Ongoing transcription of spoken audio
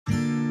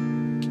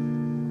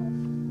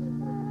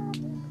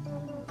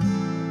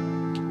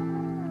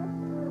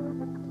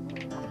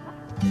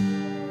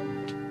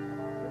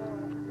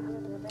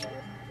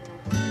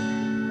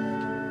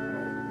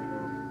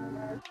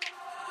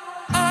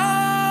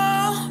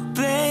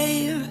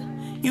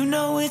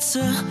it's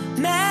a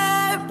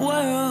mad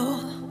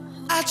world.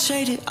 I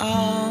traded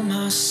all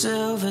my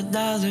silver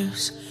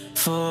dollars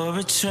for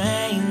a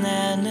train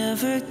that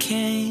never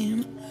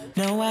came.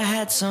 No, I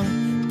had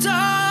some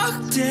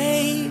dark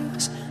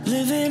days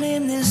living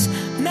in this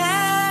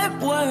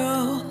mad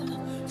world.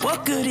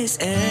 What good is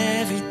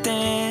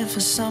everything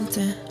for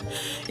something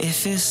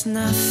if it's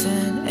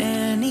nothing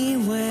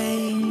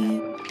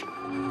anyway?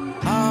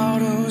 All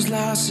those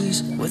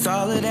losses with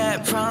all of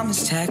that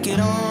promise, tack it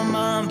on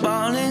my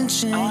ball and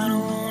chain. I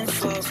don't wanna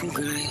fall from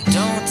grace.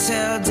 Don't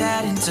tell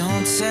dad and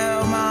don't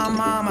tell my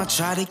mom I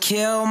try to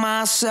kill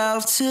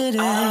myself today.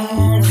 I don't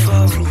wanna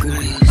fall from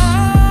grace.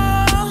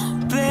 Oh,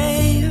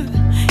 babe,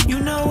 you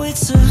know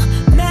it's a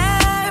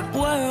mad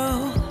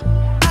world.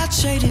 I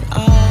traded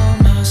all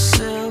my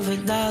silver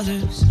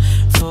dollars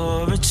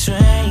for a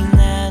train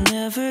that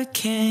never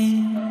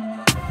came.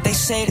 They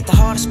say that the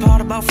hardest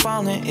part about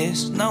falling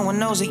is no one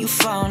knows that you're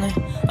falling.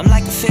 I'm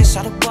like a fish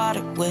out of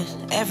water with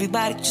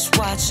everybody just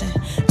watching.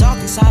 Dark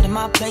inside of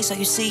my place, all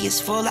you see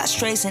is full of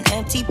strays and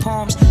empty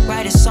poems.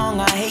 Write a song,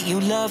 I hate you,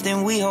 love,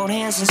 then we hold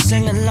hands and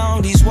sing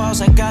along. These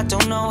walls I got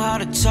don't know how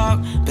to talk,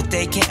 but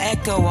they can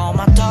echo all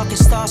my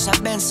darkest thoughts.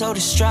 I've been so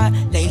distraught,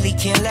 lately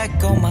can't let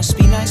go. Must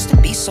be nice to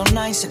be so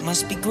nice, it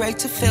must be great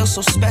to feel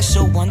so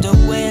special. Wonder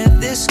where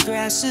this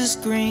grass is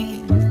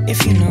green,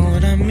 if you know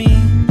what I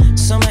mean.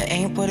 Summer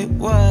ain't what it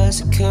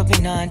was, it could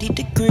be 90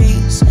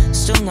 degrees.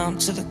 Still numb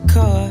to the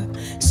core,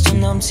 still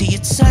numb to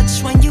your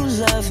touch when you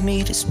love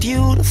me. This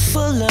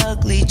beautiful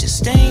ugly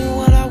just ain't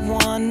what I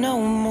want no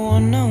more,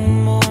 no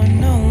more,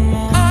 no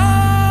more.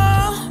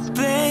 Oh,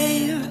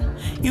 babe,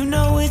 you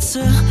know it's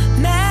a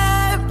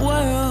mad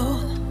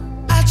world.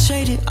 I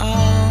traded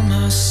all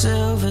my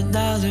silver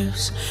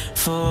dollars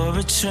for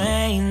a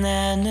train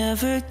that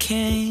never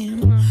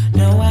came.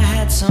 No, I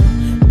had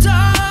some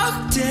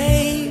dark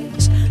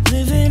days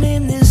living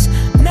in this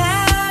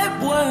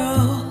mad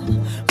world.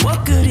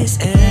 What good is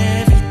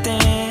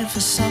everything for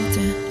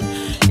something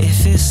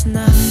if it's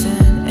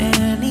nothing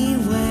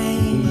anyway?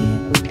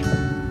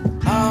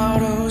 All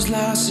those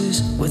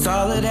losses with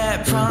all of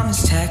that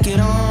promise, tack it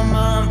on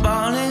my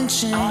ball and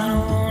chain. I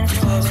don't wanna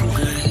fall from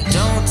grace.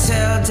 Don't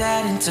tell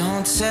dad and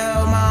don't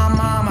tell my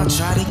mom I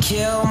try to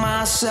kill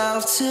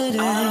myself today.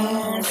 I don't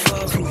wanna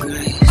fall from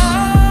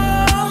grace.